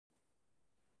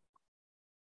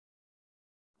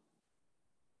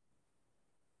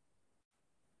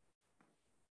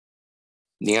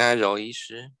林安柔医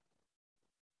师。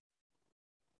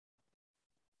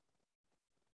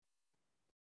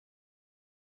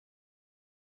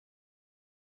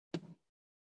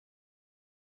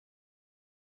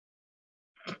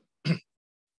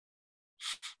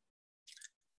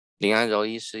林安柔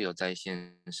医师有在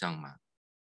线上吗？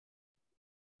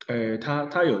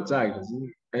他有在，可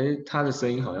是他的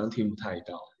声音好像听不太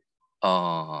到。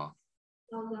哦。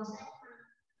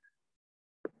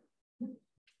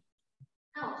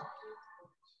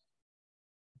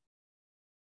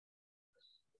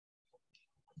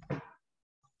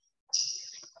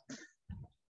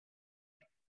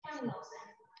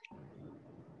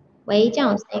喂，这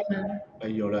样有声音吗？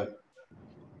有了。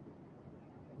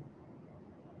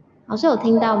老师有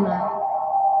听到吗？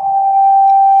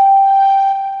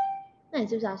那你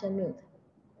是不是要先 mute？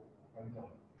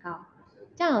 好，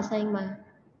这样有声音吗？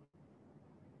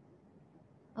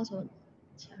为什么？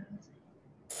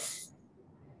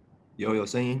有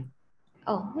声音。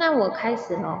哦，那我开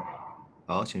始咯。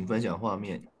好，请分享画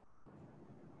面。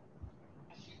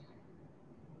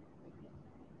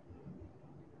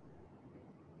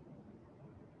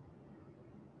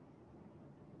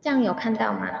这样有看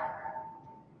到吗？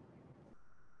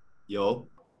有。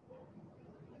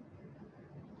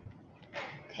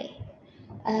Okay.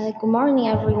 Good morning,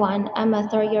 everyone. I'm a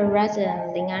third-year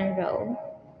resident, Lingan Rou.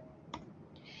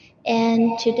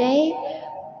 And today,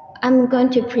 I'm going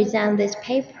to present this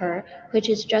paper, which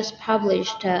is just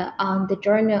published on the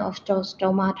Journal of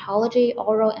Stomatology,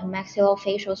 Oral and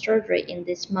Maxillofacial Surgery in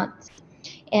this month.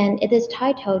 And it is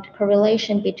titled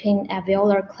Correlation Between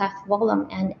Alveolar Cleft Volume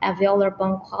and Alveolar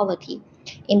Bone Quality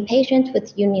in Patients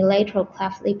with Unilateral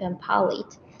Cleft Lip and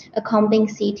Palate, a combined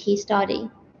CT study,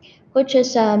 which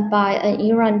is by an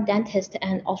Iran dentist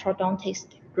and orthodontist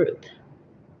group.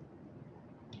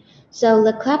 So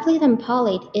the cleft lip and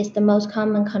palate is the most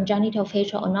common congenital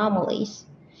facial anomalies,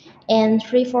 and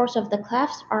 3/4 of the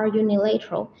clefts are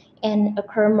unilateral and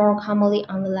occur more commonly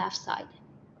on the left side.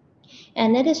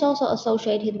 And it is also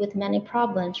associated with many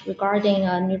problems regarding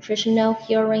nutritional,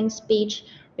 hearing, speech,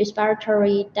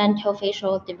 respiratory, dental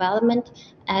facial development,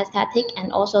 aesthetic,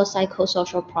 and also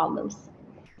psychosocial problems.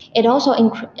 It also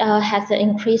has the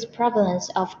increased prevalence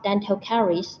of dental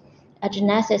caries,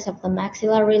 agenesis of the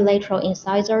maxillary lateral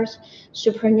incisors,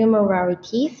 supernumerary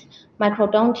teeth,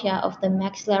 microdontia of the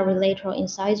maxillary lateral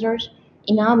incisors,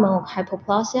 enamel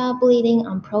hypoplasia, bleeding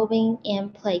on probing,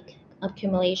 and plaque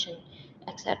accumulation,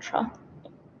 etc.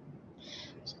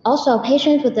 Also,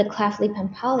 patients with the cleft lip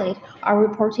and palate are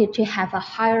reported to have a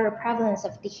higher prevalence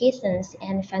of dehiscence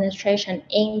and fenestration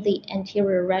in the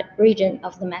anterior region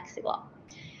of the maxilla.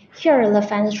 Here, the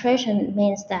fenestration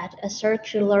means that a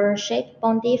circular shaped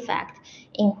bone defect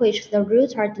in which the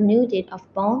roots are denuded of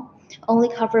bone, only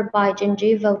covered by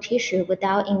gingival tissue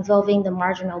without involving the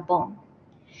marginal bone.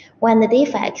 When the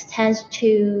defect extends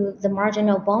to the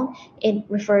marginal bone, it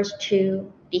refers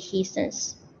to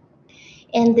dehiscence.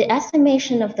 And the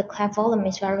estimation of the cleft volume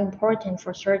is very important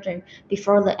for surgeon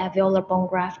before the alveolar bone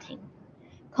grafting.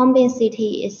 Combined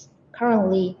CT is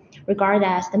currently regarded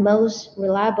as the most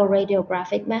reliable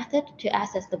radiographic method to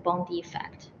assess the bone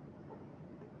defect.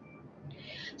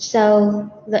 So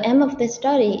the aim of this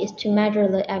study is to measure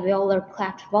the alveolar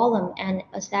cleft volume and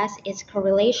assess its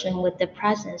correlation with the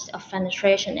presence of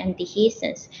fenestration and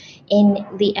dehiscence in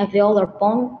the alveolar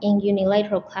bone in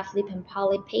unilateral cleft lip and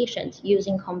palate patients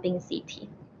using combined CT.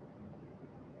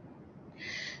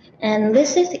 And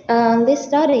this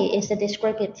study is a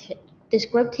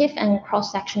descriptive and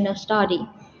cross-sectional study.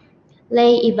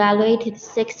 They evaluated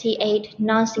 68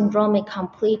 non-syndromic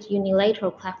complete unilateral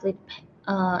cleft lip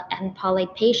and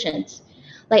palate patients.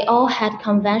 They all had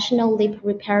conventional lip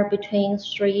repair between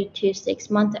 3 to 6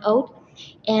 months old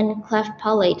and cleft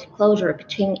palate closure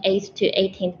between 8 to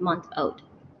 18 months old.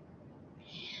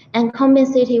 And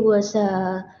combined CT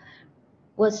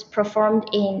was performed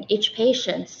in each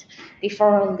patient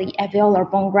before the alveolar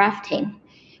bone grafting,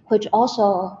 which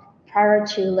also prior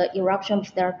to the eruption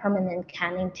of their permanent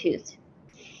canine tooth.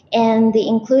 And the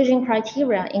inclusion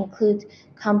criteria include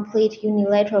complete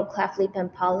unilateral cleft lip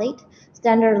and palate,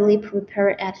 standard lip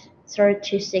repair at 3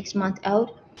 to 6 months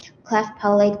old, cleft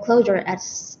palate closure at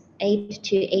 8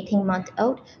 to 18 months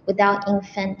old without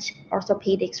infant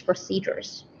orthopedics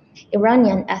procedures,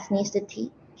 Iranian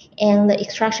ethnicity, and the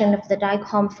extraction of the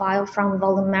DICOM file from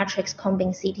volumetric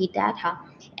combined CT data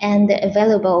and the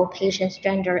available patient's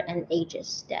gender and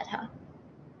ages data.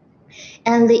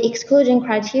 And the exclusion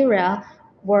criteria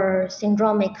were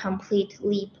syndromic complete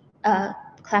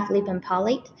cleft lip and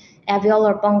palate,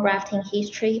 alveolar bone grafting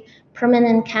history,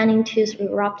 permanent canine tooth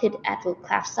erupted at the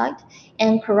cleft site,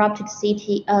 and corrupted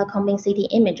combing CT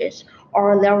images,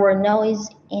 or there were noise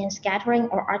and scattering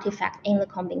or artifact in the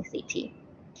combing CT.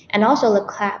 And also the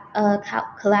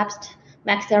collapsed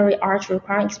maxillary arch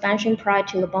requiring expansion prior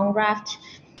to the bone graft,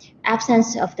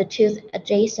 absence of the tooth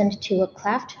adjacent to a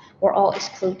cleft were all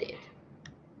excluded.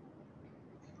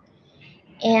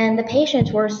 And the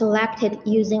patients were selected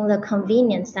using the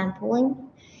convenient sampling,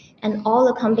 and all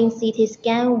the combing CT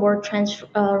scan were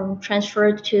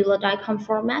transferred to the DICOM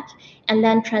format and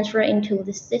then transferred into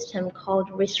the system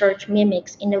called Research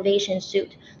Mimics Innovation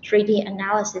Suite 3D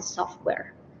analysis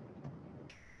software.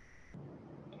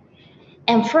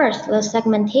 And first, the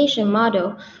segmentation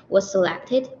model was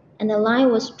selected, and the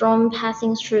line was drawn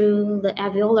passing through the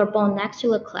alveolar bone next to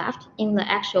the cleft in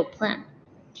the axial plane.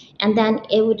 And then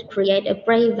it would create a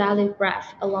gray value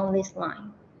graph along this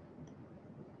line.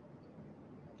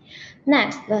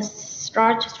 Next, the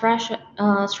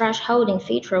thresholding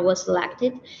feature was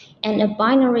selected, and a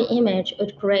binary image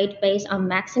would create based on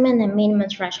maximum and minimum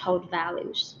threshold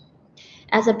values.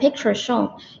 As the picture shown,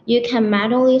 you can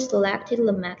manually select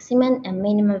the maximum and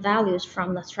minimum values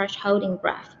from the thresholding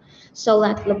graph so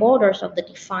that the borders of the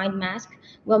defined mask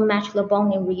will match the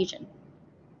bony region.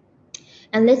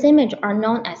 And these images are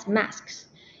known as masks.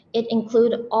 It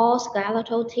includes all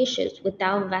skeletal tissues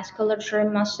without vasculature,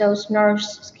 muscles,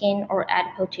 nerves, skin, or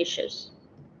adipose tissues.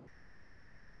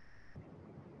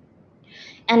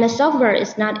 And the software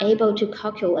is not able to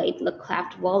calculate the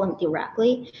cleft volume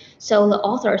directly, so the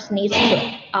authors need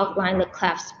to outline the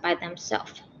clefts by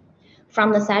themselves.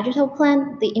 From the sagittal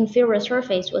plane, the inferior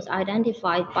surface was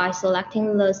identified by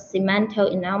selecting the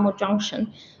cemento-enamel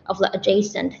junction of the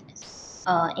adjacent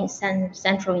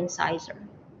central incisor.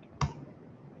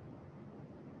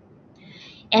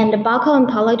 And the buccal and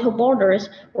palatal borders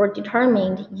were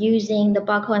determined using the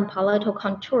buccal and palatal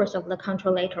contours of the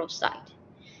contralateral side.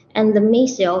 And the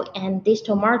mesial and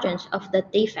distal margins of the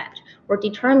defect were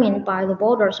determined by the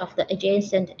borders of the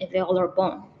adjacent alveolar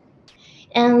bone.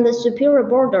 And the superior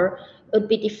border would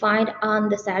be defined on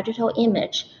the sagittal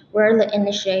image where the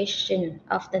initiation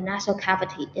of the nasal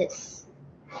cavity is.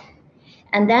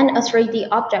 And then a 3D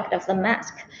object of the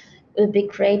mask would be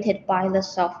created by the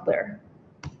software.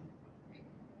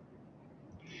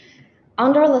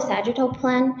 Under the sagittal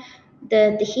plane,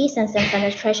 the dehiscence and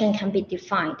fenestration can be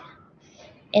defined.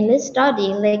 In this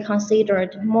study, they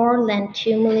considered more than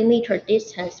 2 mm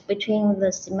distance between the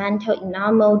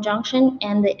cemento-enamel junction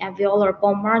and the alveolar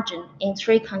bone margin in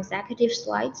 3 consecutive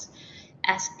slides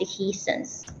as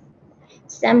dehiscence.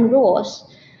 Same rules.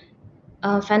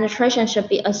 Fenestration should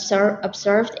be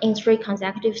observed in 3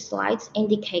 consecutive slides,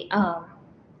 and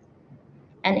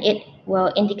it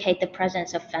will indicate the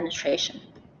presence of fenestration.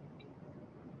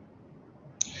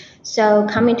 So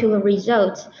coming to the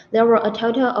results, there were a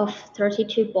total of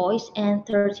 32 boys and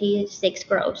 36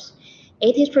 girls.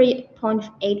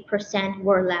 83.8%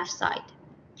 were left side.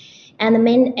 And the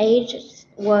mean age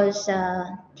was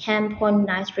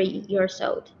 10.93 years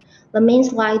old. The mean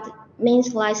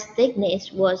slice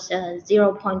thickness was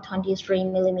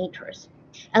 0.23 millimeters.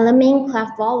 And the mean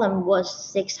cleft volume was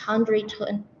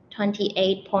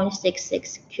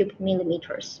 628.66 cubic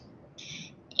millimeters.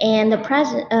 And the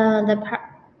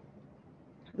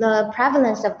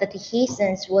prevalence of the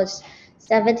dehiscence was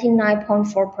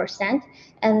 79.4%,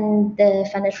 and the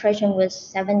fenestration was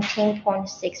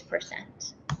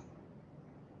 17.6%.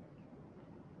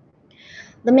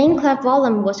 The mean cleft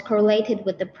volume was correlated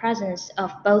with the presence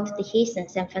of both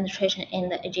dehiscence and fenestration in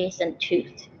the adjacent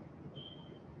tooth.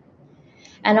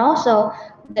 And also,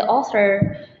 the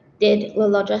author did the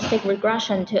logistic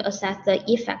regression to assess the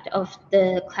effect of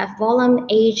the cleft volume,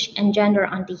 age, and gender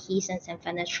on dehiscence and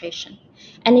fenestration.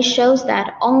 And it shows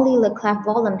that only the cleft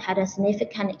volume had a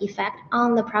significant effect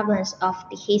on the prevalence of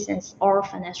dehiscence or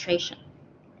fenestration.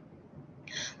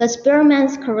 The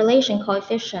Spearman's correlation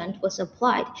coefficient was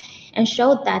applied and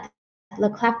showed that the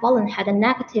cleft volume had a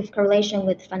negative correlation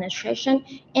with fenestration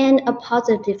and a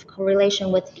positive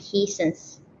correlation with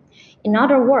dehiscence. In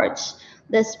other words,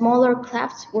 the smaller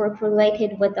clefts were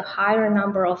correlated with the higher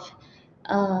number of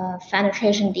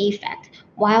fenestration defects,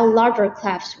 while larger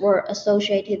clefts were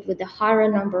associated with the higher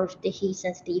number of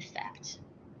dehiscence defects.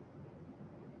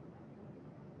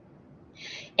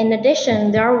 In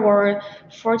addition, there were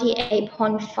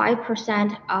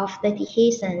 48.5% of the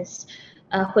dehiscence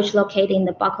which located in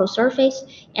the buccal surface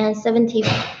and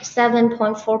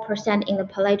 77.4% in the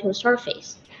palatal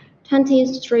surface.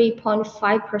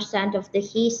 23.5% of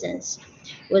dehiscence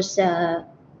was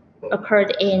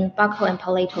occurred in buccal and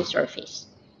palatal surface.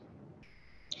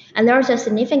 And there are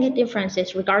significant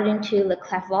differences regarding to the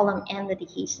cleft volume and the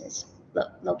dehiscence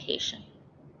location.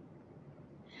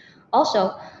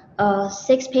 Also,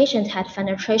 6 patients had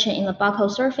penetration in the buccal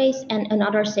surface and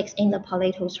another 6 in the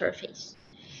palatal surface.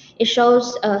 It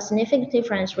shows a significant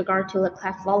difference regard to the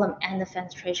cleft volume and the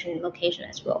penetration location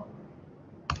as well.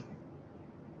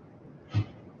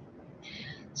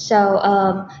 So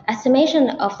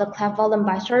estimation of the cleft volume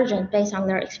by surgeons based on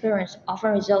their experience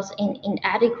often results in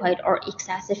inadequate or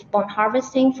excessive bone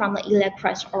harvesting from the iliac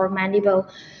crest or mandible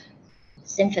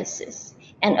symphysis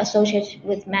and associated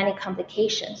with many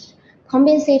complications.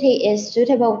 Combing CT is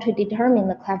suitable to determine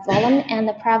the cleft volume and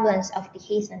the prevalence of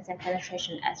dehiscence and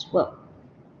penetration as well.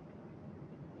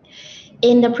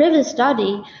 In the previous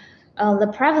study,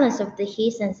 the prevalence of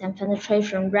dehiscence and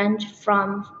penetration ranged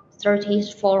from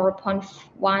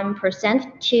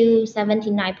 34.1% to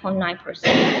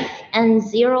 79.9% and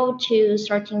 0 to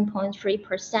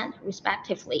 13.3%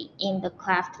 respectively in the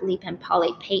cleft lip and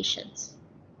palate patients.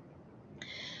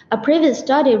 A previous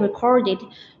study recorded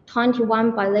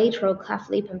 21 bilateral cleft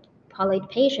lip and palate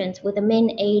patients with a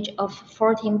mean age of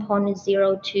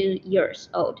 14.02 years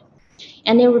old,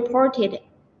 and it reported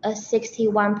a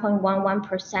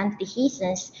 61.11%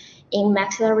 dehiscence in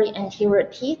maxillary anterior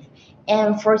teeth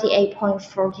and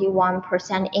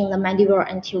 48.41% in the mandibular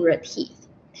anterior teeth.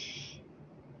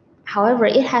 However,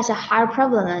 it has a higher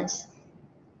prevalence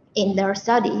in their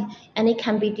study, and it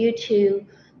can be due to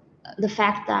the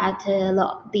fact that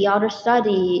the other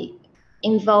study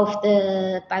involved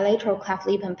the bilateral cleft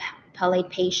lip and palate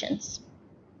patients.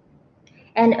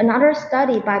 And another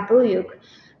study by Buyuk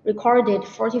recorded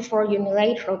 44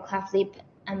 unilateral cleft lip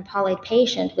and palate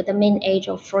patients with a mean age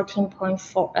of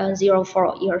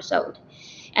 14.04 years old.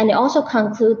 And it also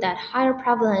concluded that higher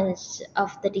prevalence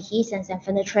of the dehiscence and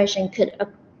penetration could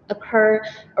occur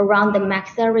around the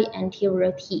maxillary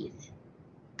anterior teeth.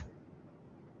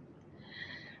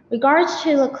 Regards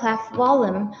to the cleft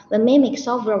volume, the MIMIC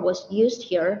software was used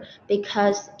here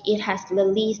because it has the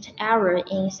least error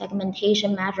in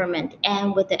segmentation measurement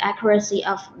and with the accuracy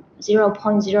of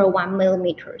 0.01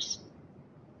 millimeters.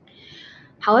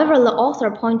 However, the author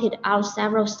pointed out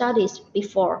several studies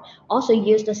before also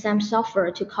used the same software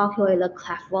to calculate the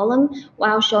cleft volume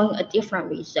while showing a different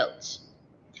results.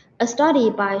 A study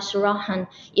by Surahan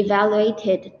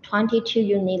evaluated 22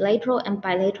 unilateral and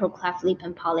bilateral cleft lip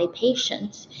and palate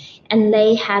patients, and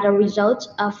they had a result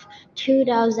of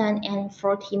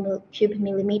 2,040 cubic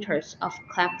millimeters of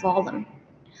cleft volume.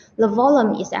 The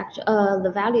volume is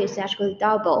the value is actually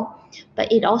double,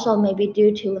 but it also may be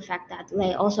due to the fact that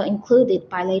they also included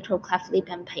bilateral cleft lip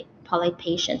and palate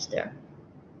patients there.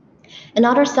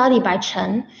 Another study by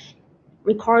Chen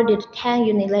recorded 10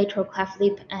 unilateral cleft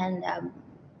lip and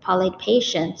palate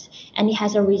patients, and it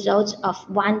has a result of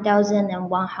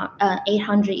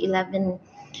 1,811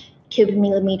 cubic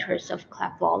millimeters of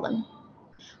cleft volume.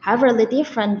 However, the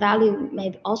different value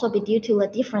may also be due to the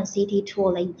different CT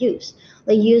tool they use.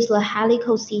 They use the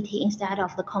helical CT instead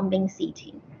of the combing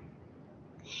CT.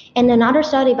 And another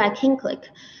study by Kinklick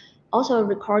also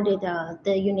recorded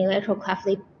the unilateral cleft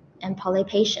lip and palate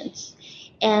patients,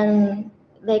 and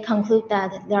they conclude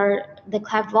that the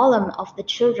cleft volume of the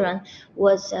children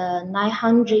was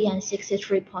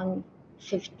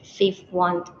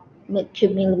 963.51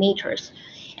 cubic millimeters,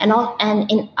 and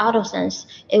in adolescents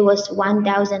it was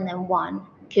 1,001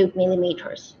 cubic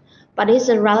millimeters. But it's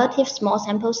a relative small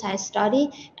sample size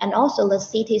study, and also the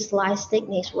CT slice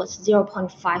thickness was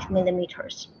 0.5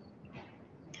 millimeters,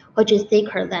 which is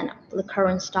thicker than the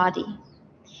current study.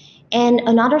 And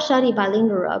another study by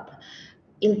Linderup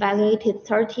evaluated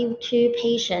 32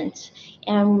 patients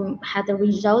and had the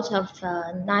results of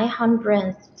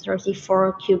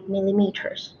 934 cubic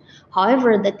millimeters.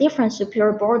 However, the different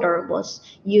superior border was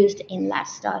used in that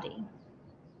study.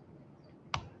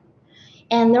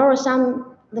 And there were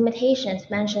some limitations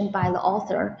mentioned by the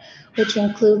author, which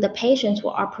include the patients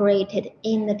were operated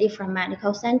in the different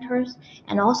medical centers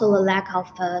and also the lack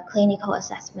of clinical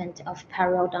assessment of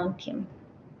periodontium.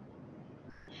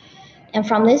 And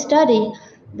from this study,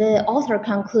 the author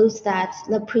concludes that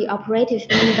the preoperative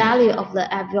mean value of the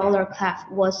alveolar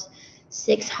cleft was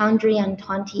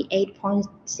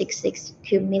 628.66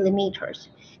 cubic millimeters,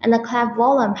 and the cleft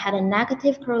volume had a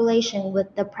negative correlation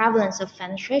with the prevalence of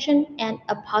fenestration and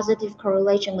a positive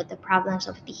correlation with the prevalence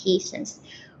of dehiscence,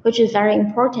 which is very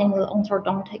important with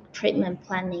orthodontic treatment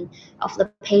planning of the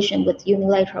patient with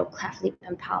unilateral cleft lip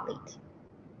and palate.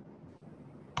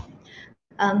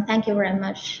 Thank you very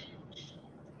much.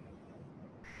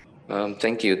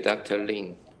 Thank you, Dr.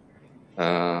 Lin.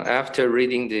 After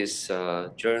reading this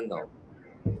journal,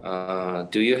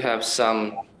 do you have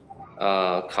some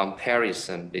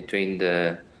comparison between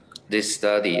this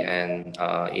study and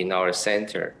in our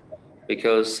center,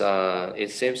 because it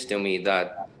seems to me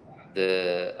that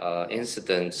the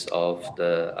incidence of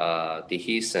the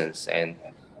dehiscence and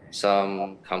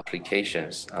some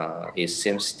complications, it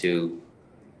seems to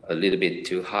a little bit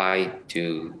too high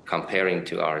to comparing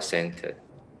to our center.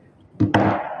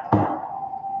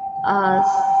 Uh,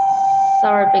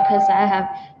 Sorry, because I have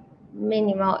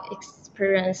minimal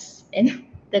experience in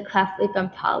the cleft lip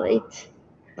and palate.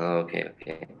 Okay,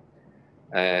 okay.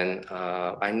 And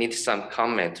I need some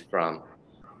comment from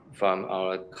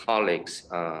our colleagues.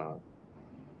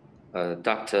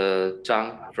 Dr.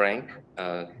 Zhang Frank,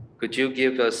 could you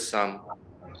give us some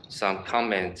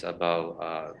comments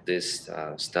about this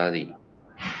study?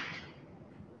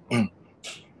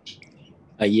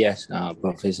 Yes,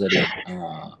 Professor Liu.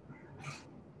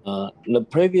 The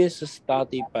previous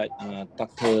study by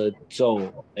Dr.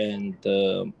 Zhou and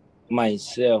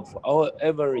myself, our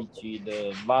average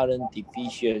the volume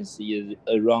deficiency is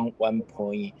around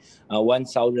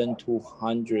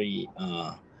 1,200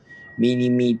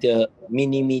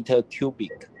 millimeter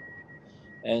cubic,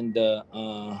 and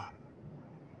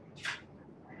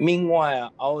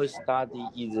meanwhile our study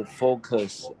is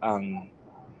focused on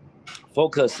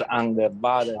the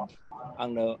volume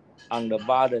on the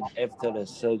volume after the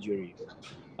surgery.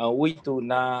 We do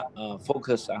not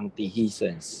focus on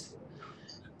dehiscence.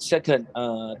 Second,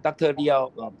 Dr. Liao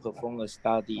performed a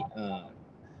study.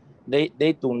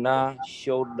 They do not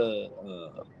show the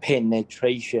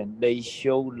penetration. They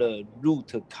show the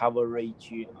root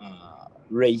coverage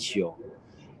ratio.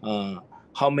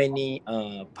 How many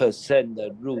percent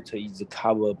the root is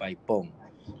covered by bone?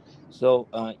 So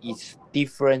it's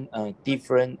different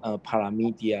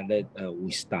parameter that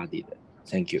we studied.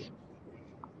 Thank you.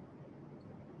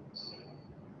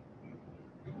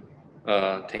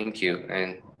 Thank you.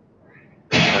 And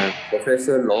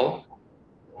Professor Law,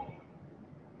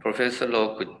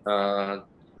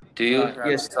 do you have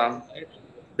Yes, some?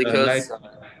 like Because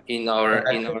in our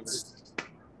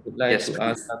would like yes, to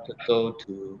ask please. Dr. Zhou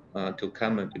to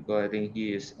comment, because I think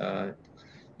he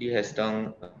has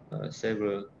done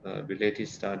several related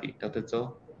study. Dr.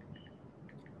 Zhou?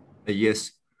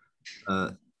 Yes.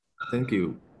 Thank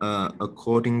you.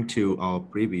 According to our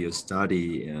previous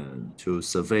study, to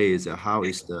survey how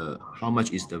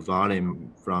much is the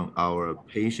volume from our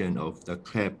patient of the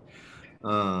cleft,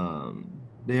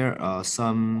 there are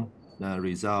some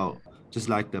result, just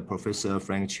like the Professor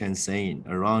Frank Chen saying,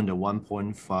 around the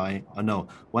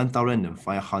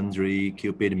 1,500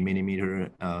 cubic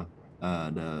millimeter,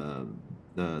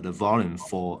 the volume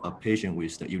for a patient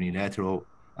with the unilateral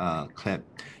cleft,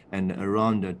 and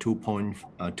around the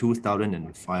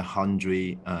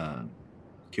 2,500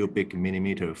 cubic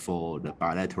millimeter for the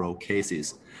bilateral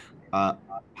cases.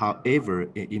 However,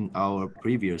 in our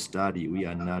previous study, we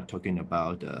are not talking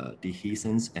about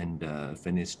dehiscence and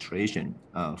fenestration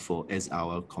for as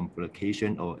our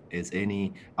complication or as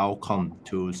any outcome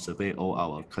to survey all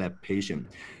our cleft patient.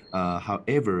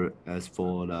 However, as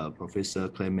for the Professor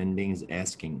Clement Ling's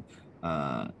asking,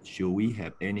 should we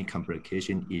have any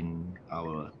complication in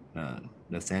our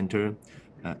the center?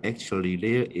 Actually,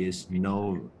 there is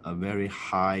no very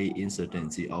high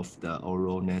incidence of the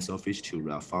oral nasal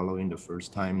fistula following the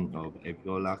first time of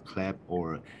alveolar cleft,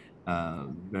 or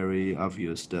very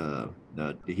obvious the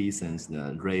dehiscence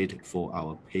the rate for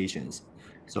our patients.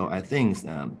 So I think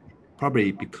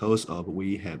probably because of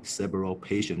we have several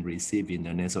patients receiving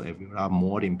the nasal alveolar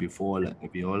molding before the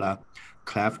alveolar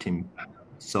clefting,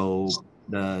 so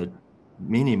the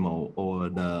minimal or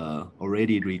the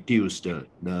already reduced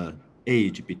the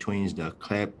age between the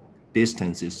cleft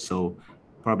distances. So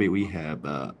probably we have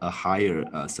a higher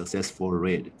successful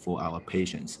rate for our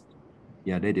patients.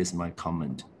 Yeah, that is my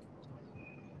comment.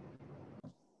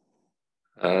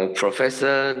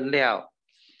 Professor Liao,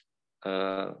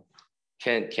 can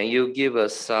you give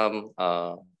us some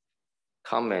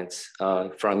comments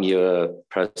from your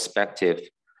perspective?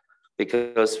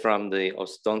 Because from the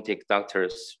orthodontic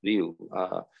doctor's view,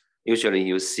 usually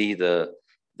you see the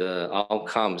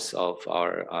outcomes of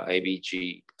our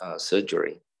ABG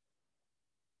surgery.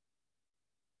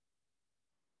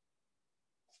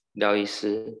 廖医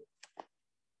师。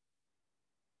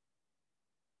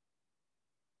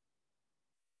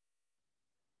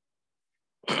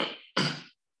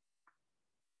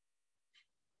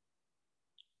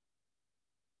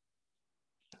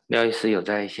廖医师有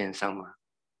在线上吗？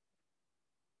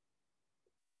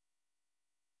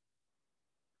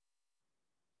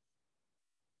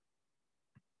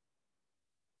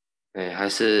对，还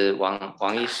是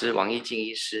王医师、王义静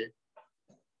医师。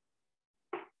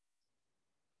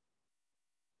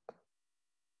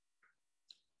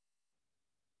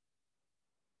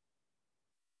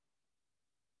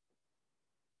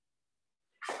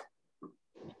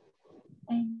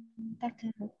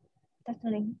Dr.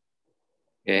 Ling.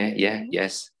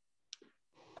 Yes.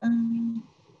 Um,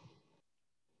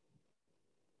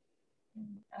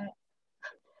 I,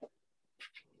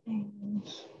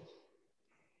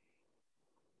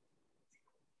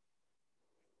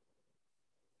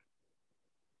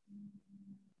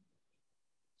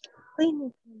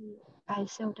 clinically, I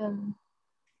seldom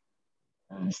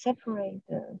separate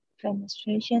the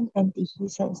fenestration and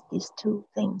dehiscence. These two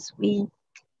things, we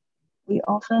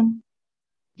often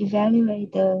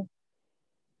evaluate the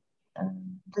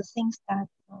things that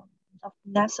of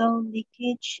nasal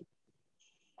leakage,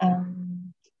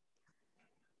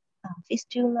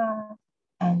 fistula,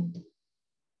 and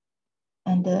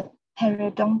the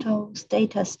periodontal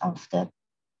status of the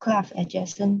cleft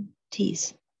adjacent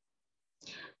teeth.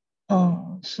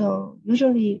 So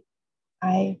usually,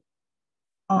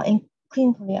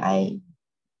 clinically I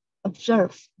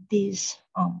observe these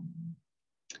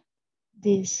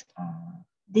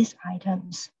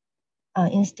items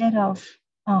instead of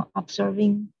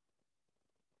observing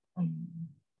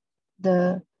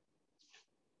the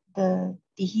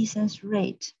dehiscence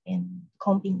rate in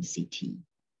combing CT.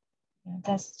 Yeah,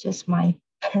 that's just my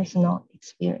personal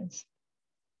experience.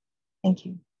 Thank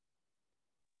you.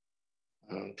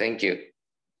 Thank you.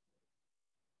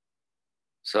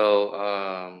 So,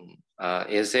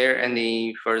 is there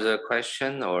any further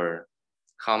question or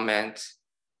comment?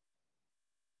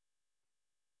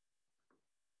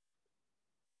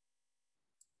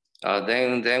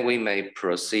 Then we may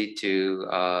proceed to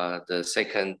the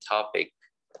second topic.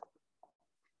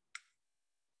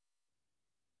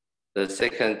 The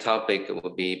second topic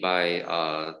will be by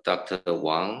Dr.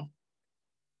 Wang.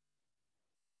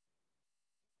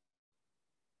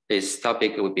 This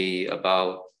topic will be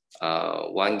about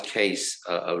one case,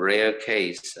 a rare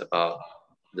case about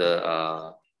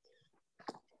the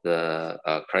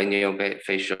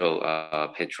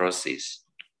craniofacial petrosis.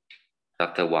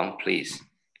 Dr. Wang, please.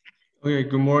 Okay,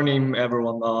 good morning,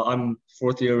 everyone. I'm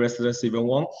fourth year resident Stephen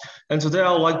Wang, and today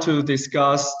I would like to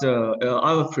discuss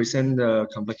I will present the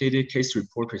complicated case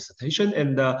report presentation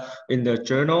in the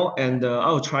journal, and I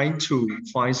will try to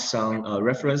find some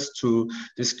reference to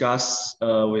discuss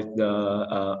with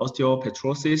the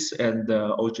osteopetrosis and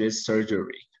the OGS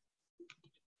surgery.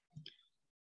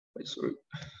 Sorry.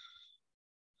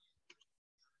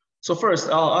 So first,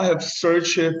 I have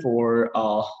searched for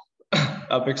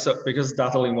because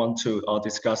Dr. Lin want to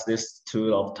discuss this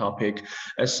topic,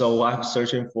 and so I'm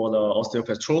searching for the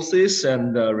osteopetrosis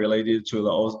and related to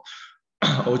the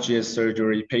OGS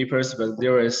surgery papers, but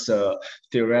there is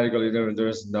theoretically there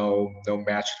is no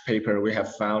matched paper we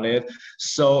have found it.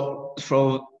 So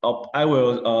I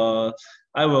will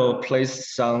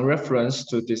place some reference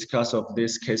to discuss of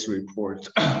this case report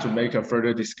to make a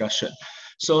further discussion.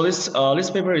 So this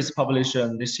paper is published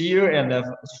this year, and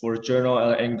for journal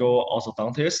Angle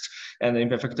Orthodontist, and the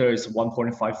impact factor is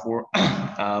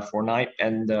 1.5449,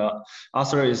 and the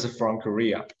author is from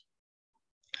Korea.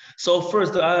 So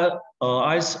first, I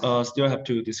still have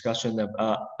to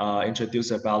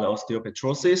introduce about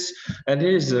osteopetrosis, and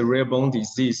it is a rare bone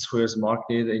disease where is marked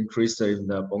increase in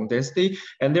the bone density,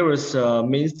 and there is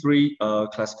main three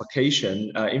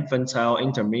classification: infantile,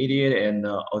 intermediate, and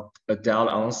adult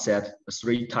onset.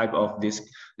 Three type of this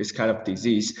kind of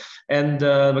disease, and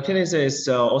the mechanism is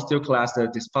osteoclast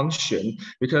dysfunction,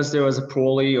 because there was a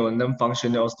poorly or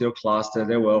non-functional osteoclast that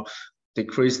will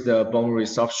decrease the bone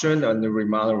resorption and the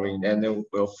remodeling, and it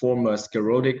will form a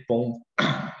sclerotic bone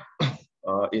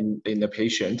in the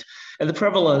patient. And the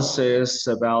prevalence is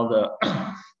about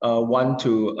 1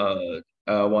 to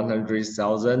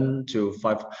 100,000 to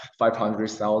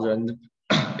 500,000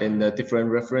 in the different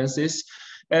references.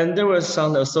 And there was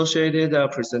some associated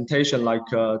presentation like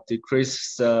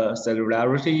decreased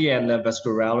cellularity and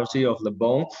vascularity of the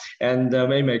bone, and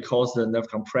may cause the nerve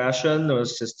compression or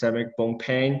systemic bone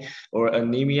pain or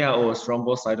anemia or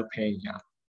thrombocytopenia.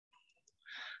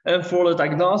 And for the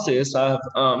diagnosis, I have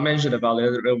mentioned about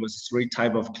it. There was three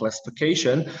types of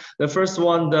classification. The first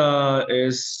one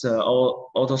is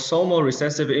autosomal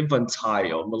recessive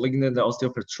infantile malignant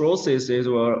osteopetrosis. It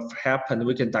will happen.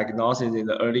 We can diagnose it in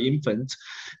the early infant.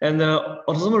 And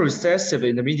autosomal recessive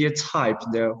intermediate type,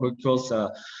 which calls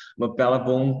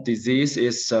bone disease,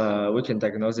 is we can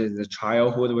diagnose it in the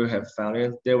childhood. We have found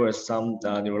it. There were some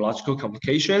neurological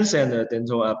complications and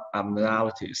dental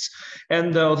abnormalities.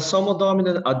 And the autosomal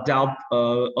dominant adult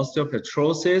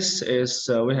osteopetrosis is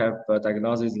we have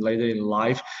diagnosis later in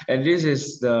life, and this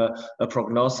is the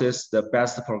prognosis, the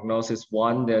best prognosis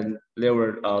one. Then there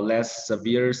were less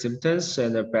severe symptoms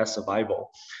and the best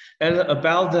survival. And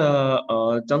about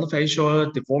the dental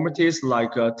facial deformities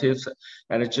like teeth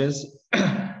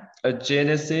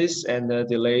agenesis and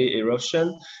delay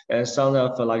eruption, and some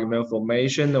of like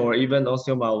malformation or even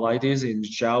osteomyelitis in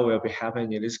jaw will be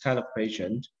happening in this kind of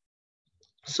patient.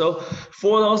 So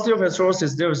for the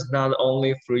osteopetrosis, there was not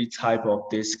only three type of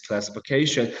this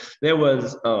classification. There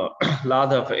was a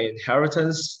lot of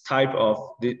inheritance type of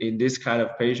in this kind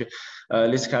of patient,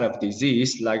 this kind of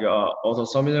disease, like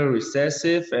autosomal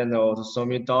recessive and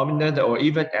autosomal dominant, or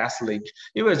even X-linked.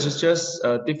 It was just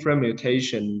a different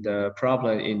mutation, the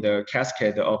problem in the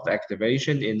cascade of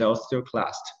activation in the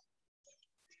osteoclast.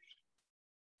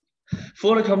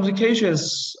 For the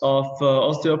complications of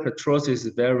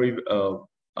osteopetrosis, very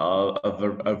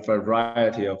a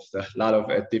variety of a lot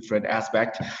of different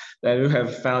aspects that we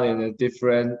have found in a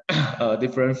different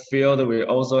field. We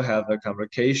also have a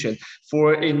complication.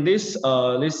 For in this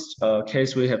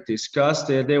case we have discussed,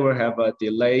 they will have a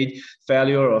delayed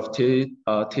failure of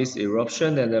teeth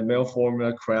eruption and the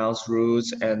malformed crowns,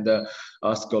 roots, and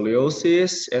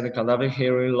scoliosis and conductive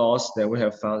hearing loss that we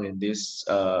have found in these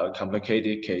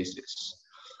complicated cases.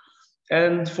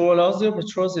 And for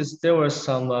osteopetrosis, there were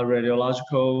some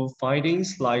radiological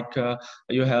findings, like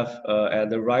you have at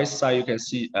the right side, you can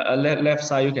see, left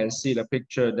side, you can see the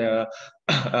picture, the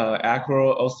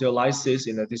acro-osteolysis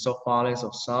in the distal phalanx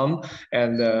of some,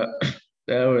 and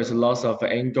there was loss of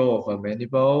angle of a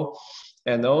mandible.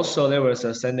 And also there was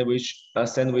a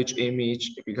sandwich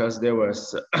image because there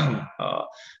was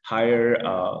higher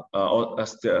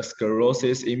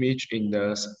sclerosis image in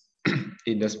the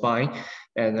spine,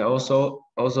 and also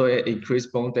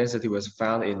increased bone density was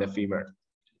found in the femur.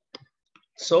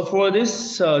 So for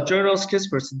this journal's case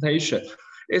presentation,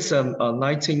 it's a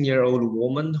 19-year-old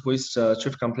woman whose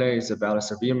chief complaint is about a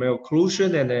severe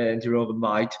malocclusion and an anterior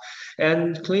bite.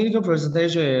 And clinical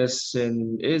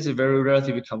presentation is very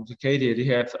relatively complicated.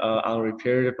 You have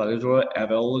unrepaired bilateral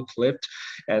alveolar cleft,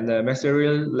 and the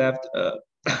maxillary left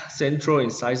central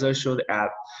incisor showed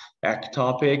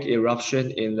ectopic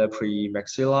eruption in the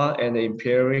premaxilla and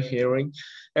impairing hearing.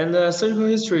 And the surgical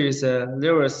history is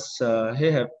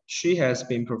she has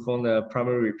been performed a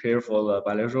primary repair for the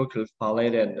bilateral cleft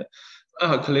palate and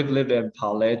cleft lip and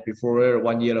palate before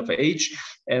 1 year of age,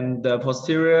 and the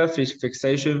posterior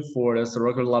fixation for the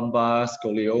thoracolumbar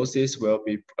scoliosis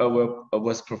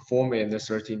was performed in the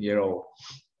 13-year-old.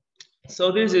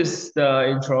 So this is the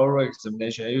intraoral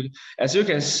examination. As you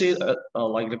can see,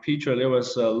 like the picture, there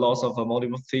was a loss of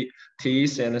multiple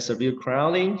teeth and a severe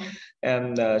crowning,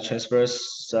 and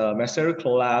transverse maxillary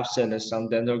collapse, and some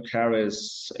dental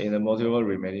caries in the multiple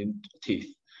remaining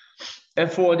teeth. And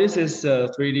for this is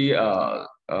 3D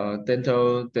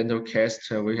dental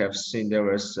cast, we have seen there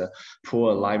was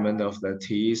poor alignment of the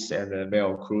teeth, and the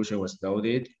malocclusion was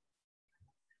noted.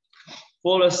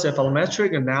 For the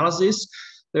cephalometric analysis,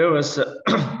 there was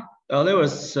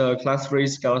class 3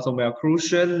 skeletal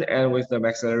malocclusion and with the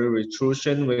maxillary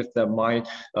retrusion with the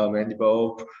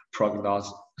mandible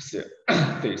prognosis.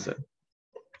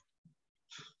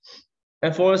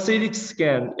 And for a CT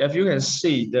scan, if you can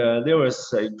see, there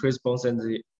was increased bone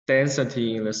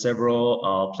density in the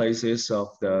several places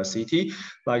of the CT,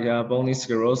 like bony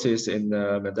sclerosis in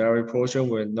the medullary portion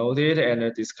were noted, and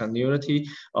a discontinuity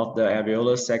of the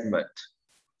alveolar segment.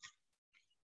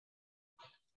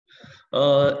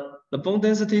 The bone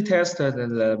density tested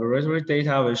and the laboratory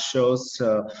data shows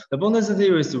the bone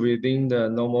density was within the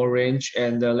normal range,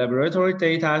 and the laboratory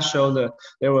data showed that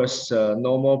there was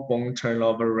normal bone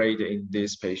turnover rate in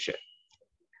this patient.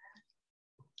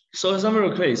 So in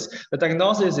summary case, the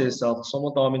diagnosis is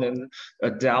autosomal dominant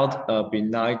adult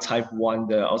benign type 1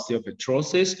 the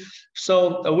osteopetrosis.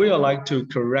 So we would like to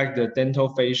correct the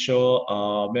dental facial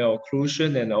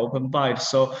malocclusion and open bite.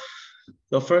 So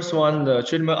the first one, the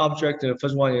treatment object, the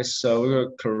first one is we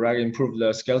will improve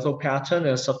the skeletal pattern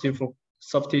and soft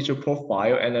tissue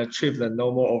profile, and achieve the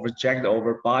normal overject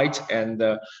overbite, and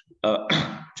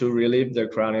to relieve the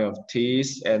crowning of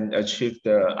teeth and achieve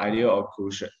the ideal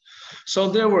occlusion. So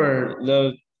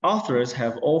the authors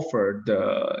have offered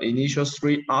the initial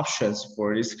 3 options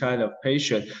for this kind of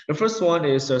patient. The first one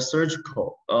is a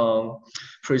surgical,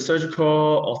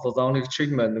 pre-surgical orthodontic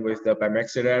treatment with the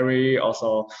bimaxillary,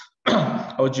 also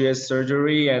OGS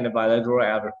surgery and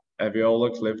bilateral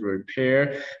alveolar cleft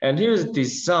repair. And here's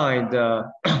designed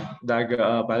like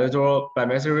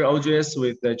bimaxillary OGS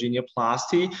with the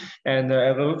genioplasty, and the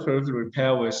alveolar cleft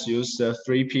repair was used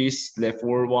 3-piece left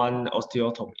 1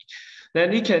 osteotomy.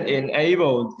 Then it can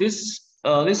enable this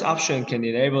This option can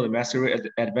enable the maxillary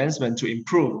advancement to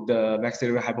improve the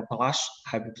maxillary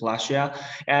hypoplasia,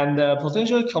 and the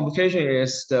potential complication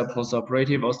is the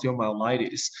postoperative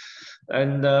osteomyelitis.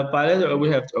 And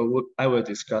bilateral, I will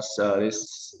discuss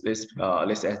this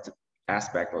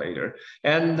aspect later.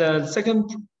 And the second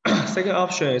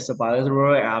option is a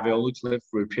bilateral alveolar cliff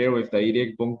repair with the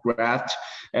iliac bone graft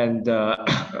and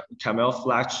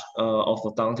camouflage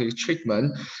orthodontic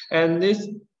treatment. And this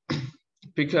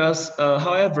because,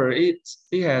 however, it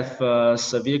has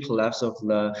severe collapse of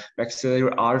the maxillary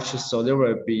arch, so there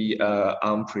will be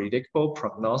unpredictable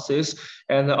prognosis,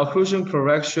 and the occlusion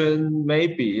correction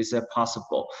maybe is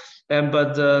possible.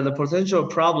 But the potential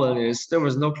problem is there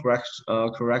was no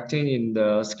correcting in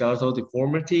the skeletal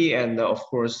deformity, and of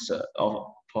course,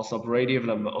 postoperative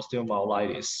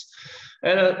osteomyelitis.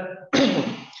 And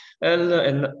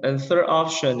and third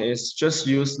option is just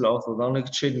use the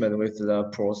orthodontic treatment with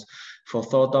the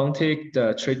orthodontic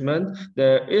treatment.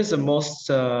 There is the most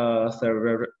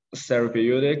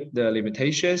therapeutic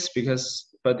limitations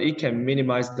but it can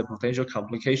minimize the potential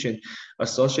complication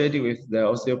associated with the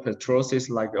osteopetrosis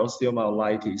like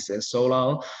osteomyelitis and so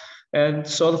on. And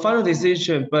so the final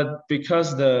decision, but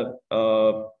because the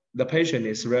patient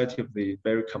is relatively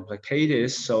very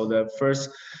complicated, so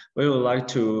we would like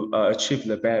to achieve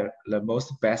the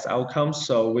most best outcome.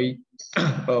 So we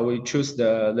choose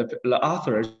the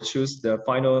author choose the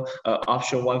final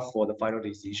option 1 for the final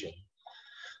decision.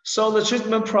 So the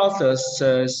treatment process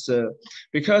is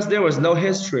because there was no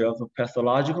history of a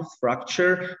pathological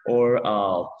fracture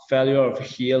or failure of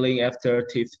healing after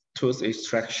tooth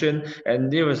extraction,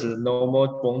 and there was a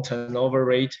normal bone turnover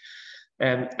rate.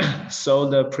 And so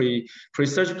the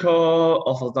pre-surgical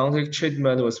orthodontic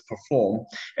treatment was performed,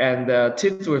 and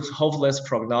teeth with hopeless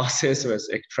prognosis was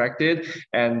extracted,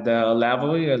 and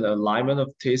leveling and alignment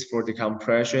of teeth for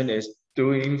decompression is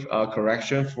doing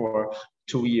correction for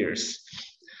 2 years.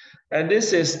 And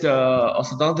this is the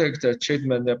orthodontic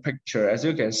treatment picture. As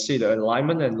you can see, the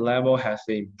alignment and level have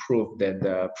improved than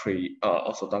the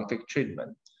pre-orthodontic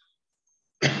treatment.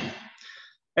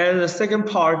 And the second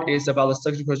part is about the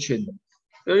surgical treatment.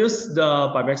 We use the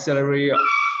bimaxillary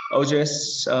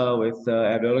OGS with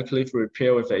alveolar cliff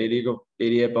repair with the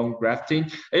iliac bone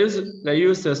grafting. They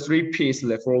use the 3-piece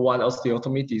level 1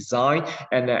 osteotomy design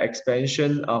and the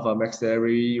expansion of a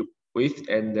maxillary width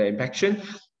and the impaction,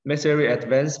 maxillary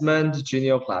advancement,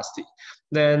 genioplasty.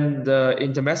 Then the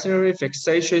intermaxillary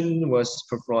fixation was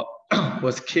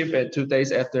kept at 2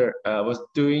 days after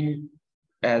 2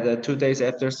 days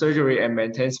after surgery and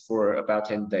maintains for about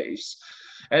 10 days.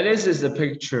 And this is the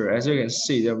picture. As you can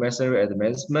see, the maxillary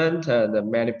advancement, the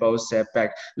mandible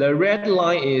setback. The red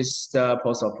line is the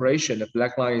post-operation. The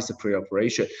black line is the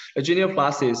pre-operation. The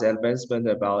genioplasty is advancement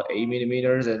about 8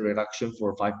 millimeters and reduction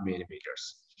for 5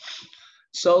 millimeters.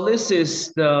 So this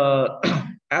is the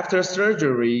after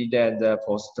surgery, then the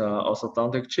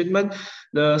post-orthodontic treatment.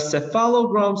 The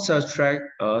cephalograms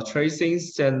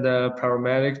tracings and the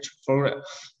parametric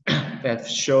that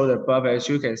showed above. As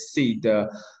you can see, the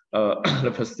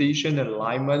position and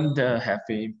alignment have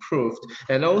been improved,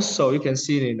 and also you can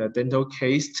see in the dental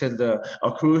case the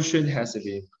occlusion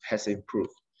has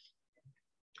improved.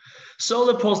 So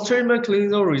the post-treatment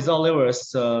clinical result, there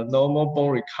was normal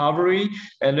bone recovery,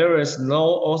 and there is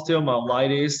no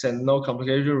osteomyelitis and no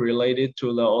complication related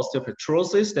to the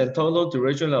osteopetrosis. The total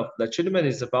duration of the treatment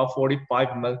is about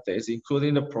 45 months,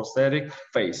 including the prosthetic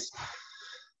phase.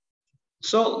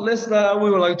 So we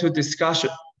would like to discuss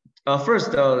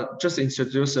first, just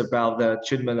introduce about the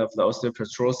treatment of the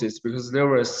osteopetrosis, because there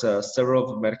was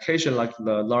several medication like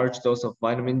the large dose of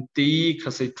vitamin D,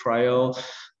 calcitriol,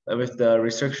 with the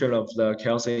restriction of the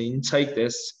calcium intake.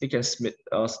 It can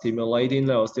stimulating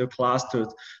the osteoclast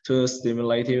to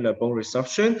stimulating the bone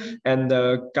resorption, and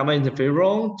the gamma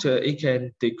interferon it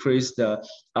can decrease the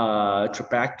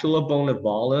trabecular bone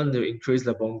volume to increase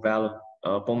the bone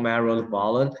marrow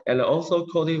volume, and also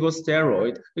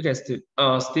corticosteroid. You can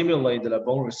stimulate the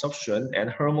bone resorption and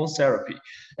hormone therapy.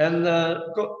 And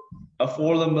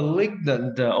for the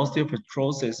malignant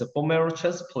osteopetrosis, a bone marrow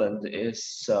transplant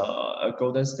is a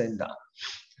golden standard.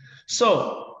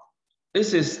 So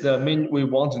this is the main we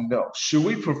want to know. Should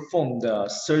we perform the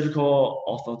surgical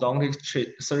orthodontic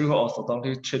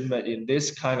treatment in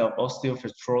this kind of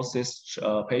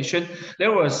osteopetrosis patient?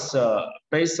 There was,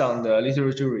 based on the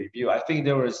literature review, I think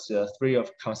there was 3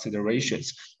 of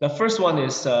considerations. The first one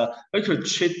is we could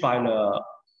treat by the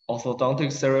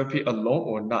orthodontic therapy alone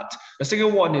or not. The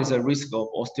second one is a risk of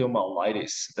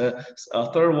osteomyelitis. The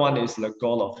third one is the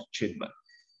goal of treatment.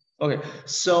 Okay,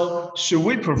 so should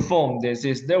we perform this?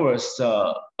 There was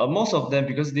most of them,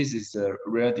 because this is a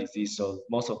rare disease, so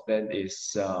most of them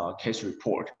is case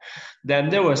report. Then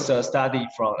there was a study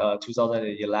from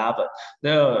 2011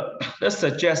 that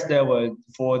suggests that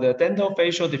for the dental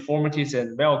facial deformities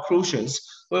and malocclusions,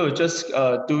 we were just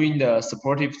doing the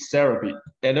supportive therapy,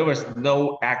 and there was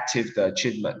no active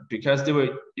treatment because it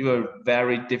were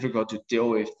very difficult to deal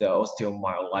with the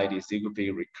osteomyelitis. It could be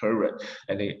recurrent,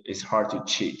 and it's hard to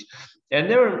treat.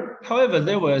 And however,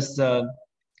 there was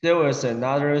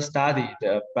another study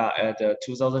about at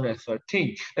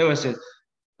 2013. There was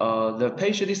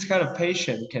this kind of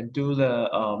patient can do the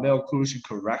malocclusion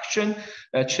correction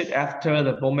treat after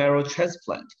the bone marrow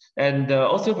transplant. And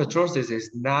osteopetrosis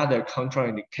is not a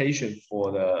contraindication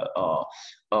for the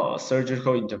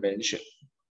surgical intervention.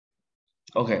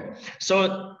 Okay,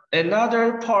 so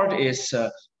another part is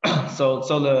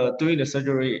doing the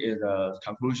surgery is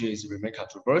conclusion is remain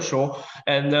controversial,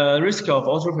 and the risk of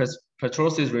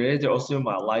osteopetrosis related to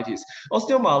osteomyelitis.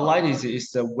 Osteomyelitis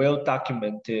is a well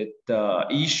documented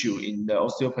issue in the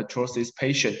osteopetrosis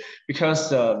patient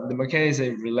because the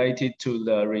mechanism is related to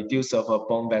the reduce of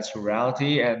bone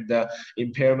vascularity and the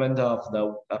impairment of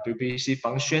the PPC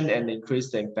function and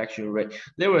increase the infection rate.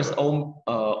 There was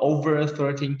over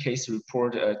 13 case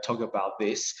report talk about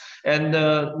this, and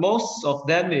most of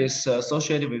them is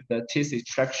associated with the teeth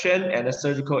extraction and the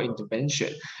surgical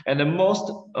intervention, and the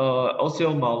most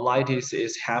osteomyelitis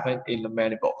is happen in the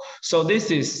mandible. So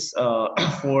this is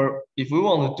for if we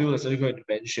want to do the surgical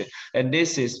intervention, and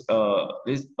this is the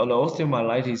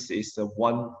osteomyelitis is the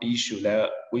one issue that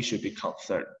we should be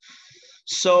concerned.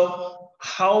 So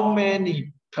how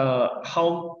many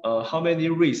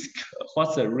risk?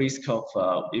 What's the risk of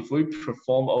if we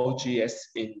perform OGS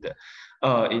in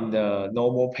the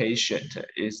normal patient?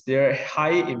 Is there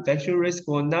high infection risk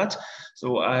or not?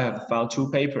 So I have found two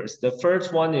papers. The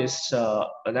first one is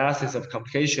analysis of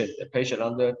complication. The patient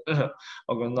under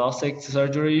organotic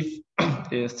surgery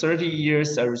is 30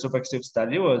 years retrospective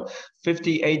study with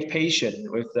 58 patients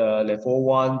with level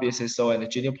 1 BSSO and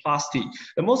genioplasty.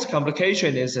 The most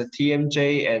complication is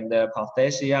TMJ and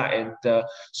paresthesia and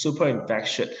super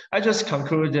infection. I just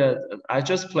concluded, I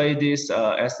just played this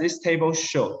as this table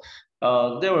showed.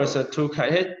 There was a two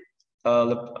kind.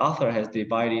 The author has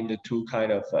divided into two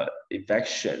kind of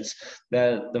infections.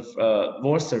 That the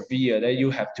more severe, that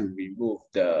you have to remove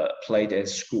the plate and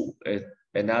screw.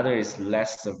 Another is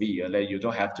less severe, that you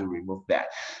don't have to remove that.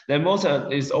 Then most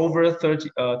is over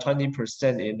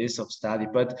 20% in this study.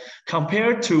 But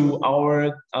compared to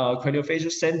our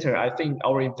craniofacial center, I think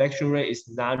our infection rate is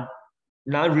not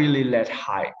really that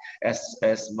high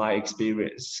as my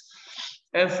experience.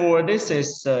 And for this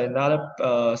is another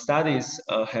studies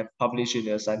have published in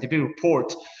a scientific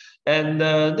report. And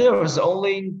there was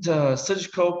only the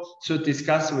surgical to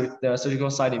discuss with the surgical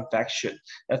site infection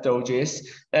after OGS.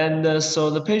 And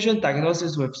so the patient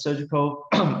diagnosis with surgical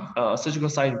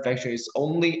site infection is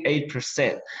only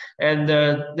 8%. And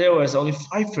there was only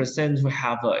 5% who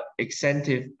have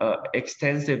extensive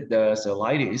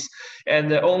cellulitis.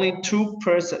 And only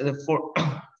 2% for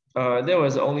there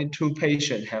was only 2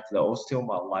 patients have the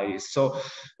osteomyelitis. So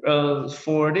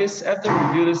for this, after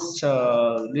review this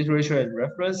literature and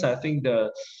reference, I think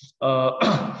the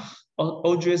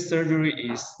OGS surgery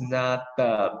is not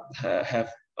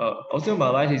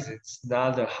osteomyelitis is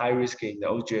not a high risk in the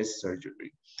OGS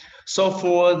surgery. So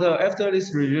for the after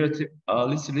this review,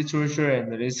 this literature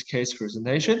and this case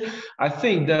presentation, I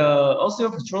think the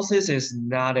osteopetrosis is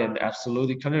not an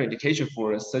absolute contraindication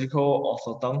for a surgical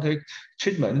orthodontic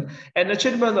treatment, and the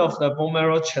treatment of the bone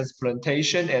marrow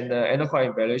transplantation and the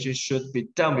endocrine evaluation should be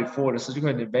done before the surgical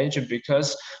intervention,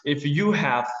 because if you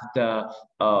have the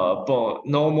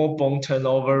normal bone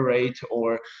turnover rate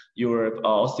or your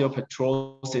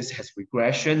osteopetrosis has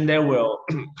regression, that will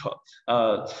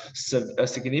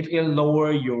significantly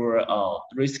lower your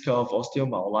risk of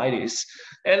osteomyelitis.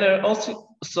 And also,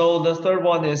 so the third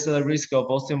one is the risk of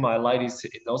osteomyelitis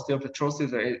in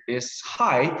osteopetrosis is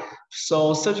high.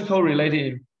 So surgical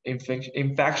related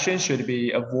infection should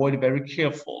be avoided very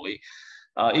carefully.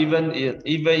 Even if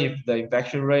the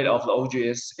infection rate of the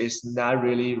OGS is not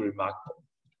really remarkable.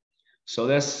 So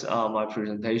that's my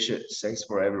presentation. Thanks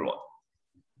for everyone.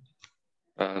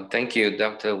 Thank you,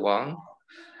 Dr. Wang.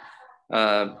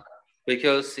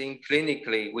 Because in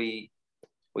clinically, we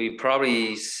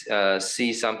probably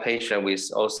see some patient with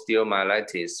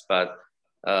osteomyelitis, but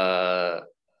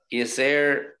is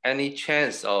there any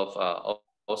chance of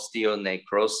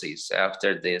osteonecrosis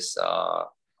after this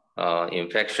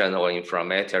infection or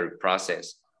inflammatory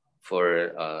process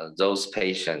for those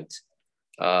patients?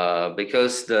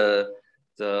 Because the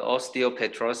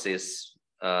osteopetrosis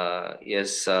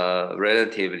is a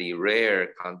relatively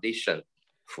rare condition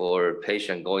for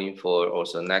patient going for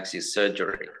orthodontic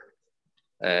surgery.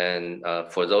 And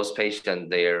for those patients,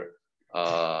 their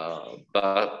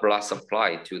blood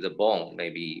supply to the bone may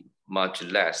be much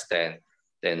less than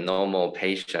normal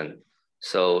patient.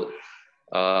 So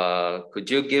could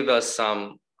you give us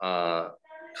some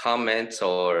comments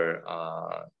or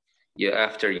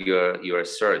after your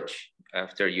search,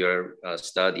 after your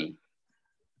study?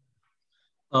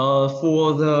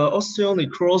 For the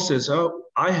osteonecrosis,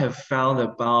 I have found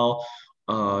about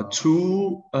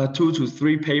two to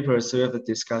three papers with a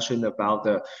discussion about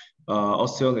the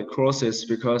osteonecrosis,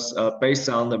 because based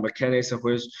on the mechanics of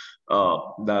which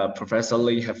the Professor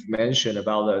Lee have mentioned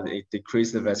about the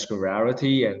decreased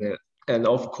vascularity and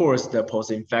of course the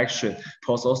post-infection,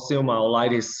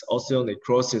 post-osteomyelitis,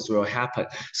 osteonecrosis will happen.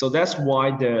 So that's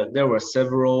why there were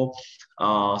several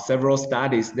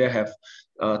studies that have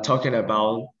talking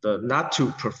about not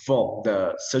to perform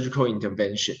the surgical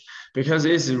intervention, because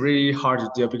it's really hard to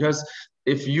do, because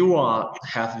if you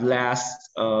have less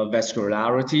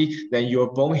vascularity, then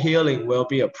your bone healing will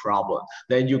be a problem.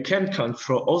 Then you can't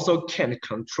control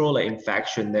the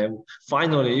infection. Then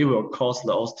finally, it will cause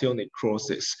the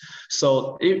osteonecrosis.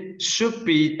 So it should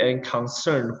be a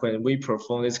concern when we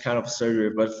perform this kind of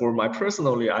surgery. But for my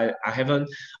personally, I haven't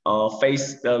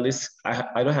faced this.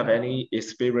 I don't have any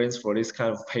experience for this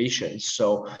kind of patients.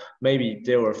 So maybe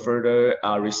there were further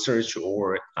research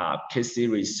or case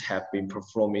series have been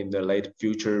performed in the late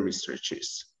future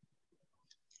researches.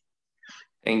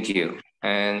 Thank you.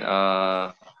 And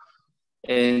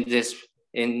in this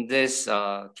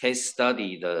case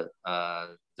study, the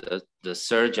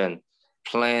surgeon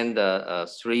planned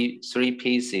three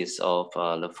pieces of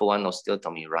the full-on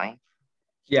osteotomy, right?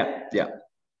 Yeah.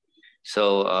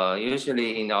 So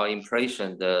usually in our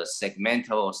impression, the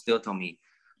segmental osteotomy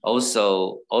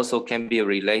also can be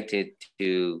related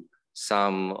to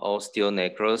some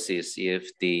osteonecrosis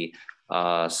if the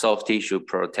soft tissue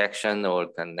protection or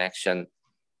connection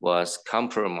was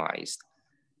compromised.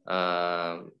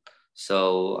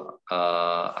 So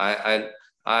I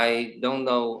don't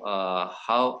know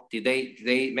how did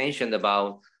they mention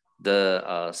about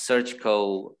the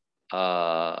surgical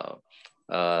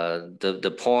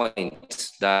the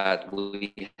points that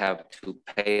we have to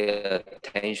pay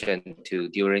attention to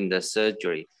during the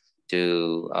surgery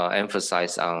to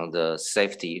emphasize on the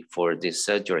safety for this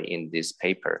surgery in this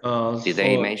paper. Did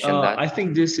they mention that? I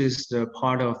think this is the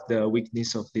part of the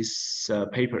weakness of this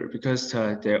paper, because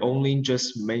they only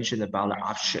just mentioned about the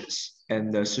options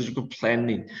and the surgical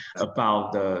planning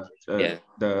about the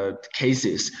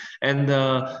cases. And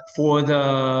for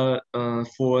the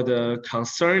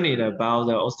concerning about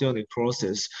the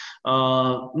osteonecrosis,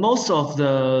 most of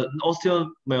the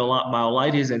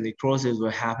osteomyelitis and necrosis will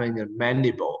happen in the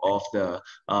mandible of the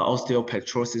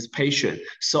osteopetrosis patient.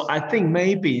 So I think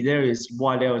maybe there is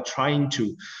why they are trying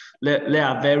to, they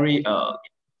are very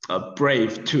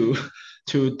brave to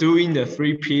doing the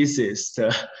three pieces,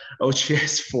 the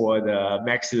OGS for the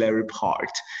maxillary part.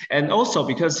 And also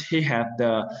because he had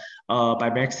the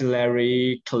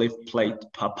bimaxillary cleft plate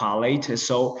palate,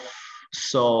 so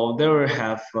they will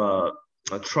have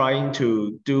trying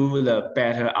to do the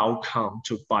better outcome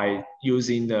by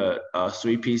using the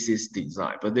three pieces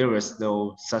design, but there was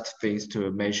no such things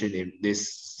to mention in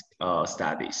these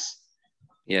studies.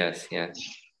 Yes.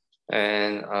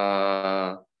 And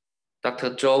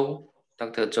Dr. Zhou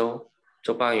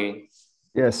Bayun.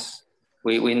 Yes.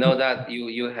 We know that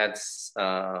you had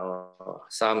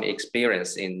some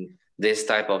experience in this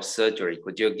type of surgery.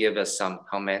 Could you give us some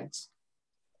comments?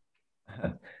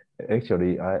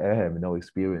 Actually, I have no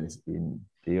experience in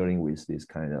dealing with this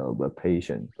kind of a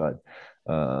patient, but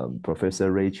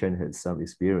Professor Ray Chen has some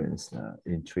experience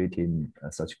in treating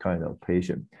such kind of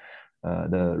patient.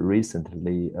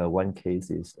 Recently, one case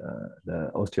is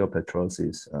the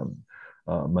osteopetrosis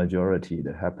majority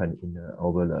that happened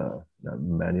over the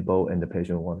mandible, and the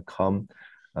patient want to come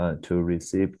to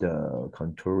receive the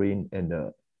contouring, and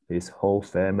his whole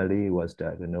family was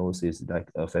diagnosed like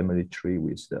a family tree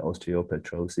with the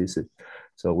osteopetrosis.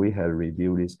 So we have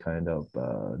reviewed this kind of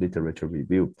literature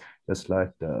review, just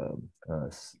like the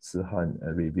Sihan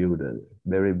reviewed the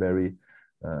very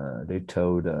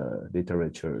detailed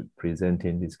literature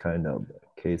presenting this kind of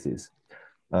cases.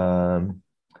 In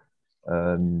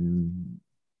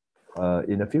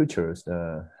the future,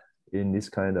 in this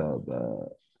kind of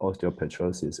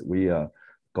osteopetrosis, we are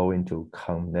going to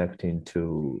connecting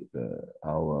to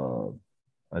our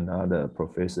another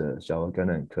professor, 小儿感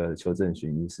染科邱正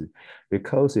勋医师,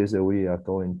 because we are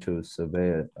going to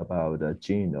survey about the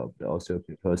gene of the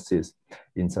osteopetrosis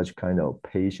in such kind of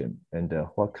patient and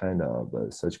what kind of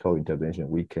surgical intervention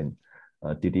we can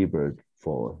deliver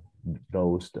for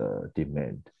those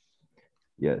demand.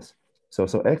 Yes. So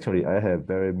actually, I have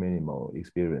very minimal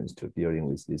experience to dealing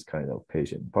with this kind of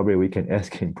patient. Probably we can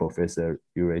ask him, Professor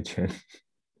Yurei Chen.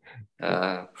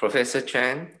 Professor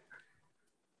Chen?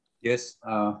 Yes,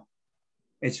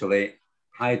 actually,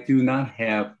 I do not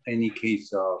have any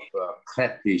case of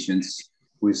cleft patients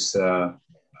with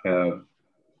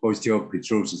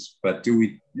osteopetrosis, but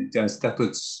as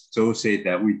Dr. Zhou said,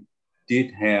 that we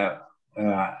did have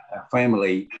a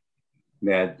family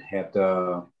that had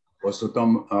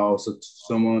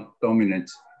autosomal dominant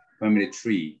family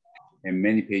tree, and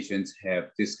many patients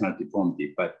have this kind of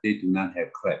deformity, but they do not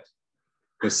have cleft.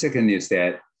 The second is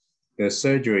that the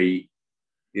surgery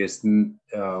is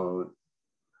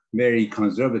very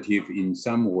conservative in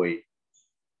some way.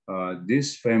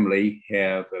 This family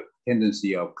have a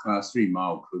tendency of class 3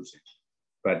 malocclusion,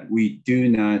 but we do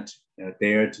not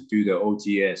dare to do the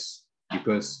OGS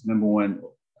because number one,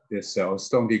 this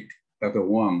orthodontic Dr.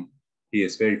 Wang, he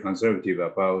is very conservative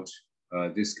about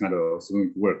this kind of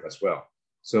orthodontic work as well.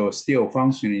 So still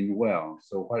functioning well.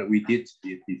 So what we did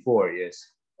before is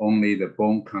only the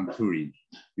bone contouring,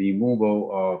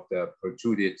 removal of the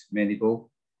protruded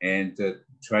mandible, and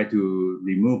try to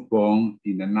remove bone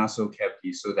in the nasal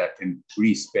cavity so that can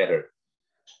breathe better.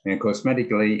 And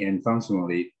cosmetically and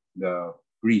functionally, the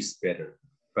breathe better.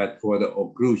 But for the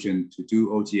occlusion to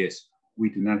do OGS, we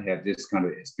do not have this kind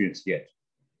of experience yet.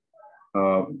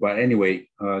 But anyway,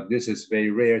 this is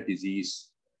very rare disease,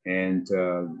 and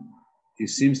it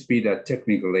seems to be that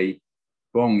technically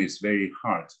bone is very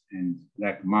hard and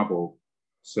like marble.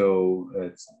 So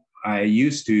I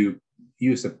used to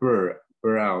use a burr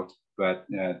out, but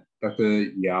Dr.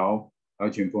 Yao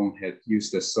Chunfeng had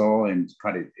used a saw and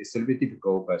cut it. It's a little bit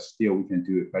difficult, but still we can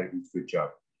do a very good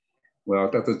job. Well,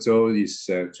 Dr. Zhou is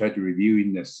trying to review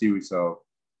in a series of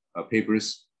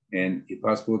papers, and if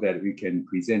possible that we can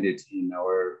present it in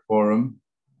our forum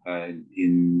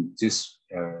in this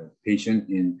patient,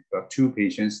 in two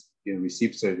patients in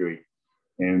receive surgery.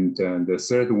 And the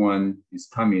third one is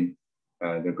coming,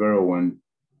 the girl one.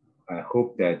 I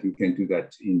hope that you can do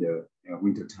that in the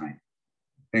winter time.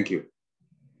 Thank you.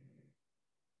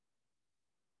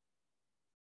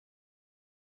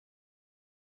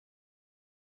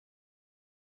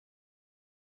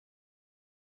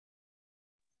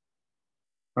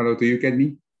 Hello, do you get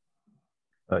me?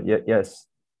 Yes.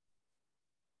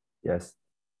 Yes.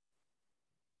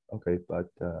 Okay, but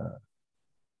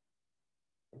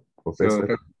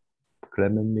Professor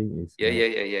Clementine is...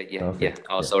 Yeah. Okay.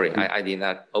 Oh, sorry, I did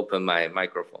not open my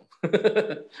microphone.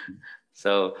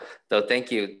 So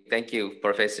thank you,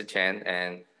 Professor Chen.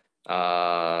 And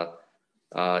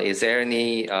is there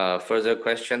any further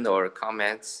question or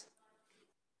comments?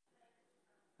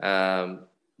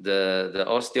 The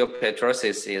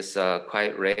osteopetrosis is a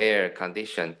quite rare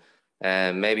condition,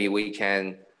 and maybe we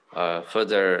can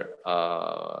further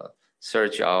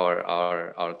search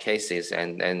our cases,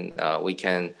 and we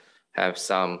can have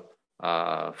some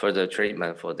further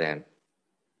treatment for them.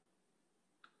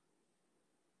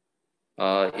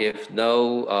 If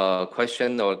no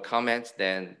question or comments,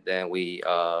 then we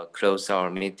close our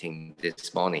meeting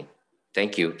this morning.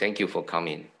 Thank you for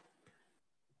coming.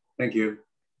 Thank you.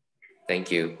 Thank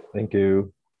you. Thank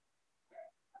you.